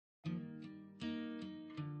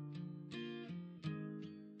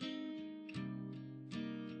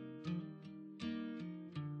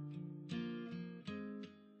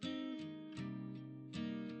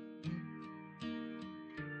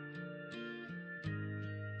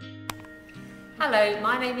Hello,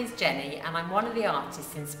 my name is Jenny and I'm one of the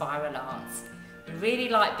artists in Spiral Arts. We really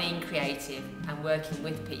like being creative and working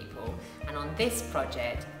with people, and on this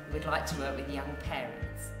project we would like to work with young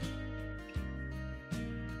parents.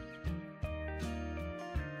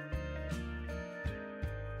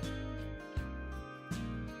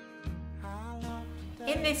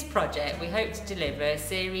 In this project we hope to deliver a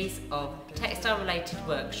series of textile related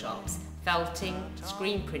workshops, felting,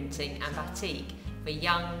 screen printing and batik for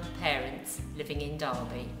young parents living in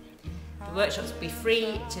Derby. The workshops will be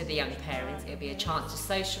free to the young parents. It will be a chance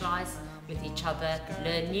to socialise with each other,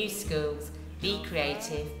 learn new skills, be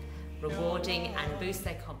creative, rewarding and boost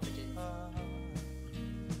their confidence.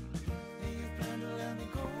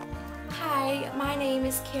 Hi, my name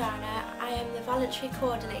is Kiana. I am the voluntary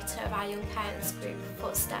coordinator of our young parents group,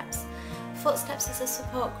 Footsteps. Footsteps is a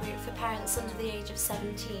support group for parents under the age of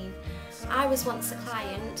 17. I was once a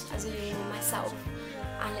client as a young one myself,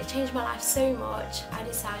 and it changed my life so much I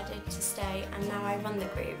decided to stay, and now I run the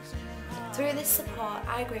group. Through this support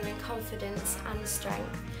I grew in confidence and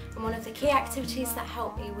strength, and one of the key activities that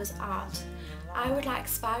helped me was art. I would like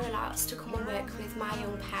Spiral Arts to come and work with my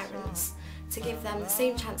young parents to give them the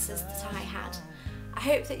same chances that I had. I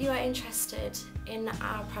hope that you are interested in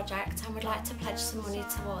our project and would like to pledge some money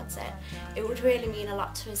towards it. It would really mean a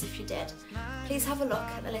lot to us if you did. Please have a look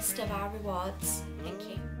at the list of our rewards. Thank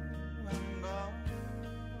you.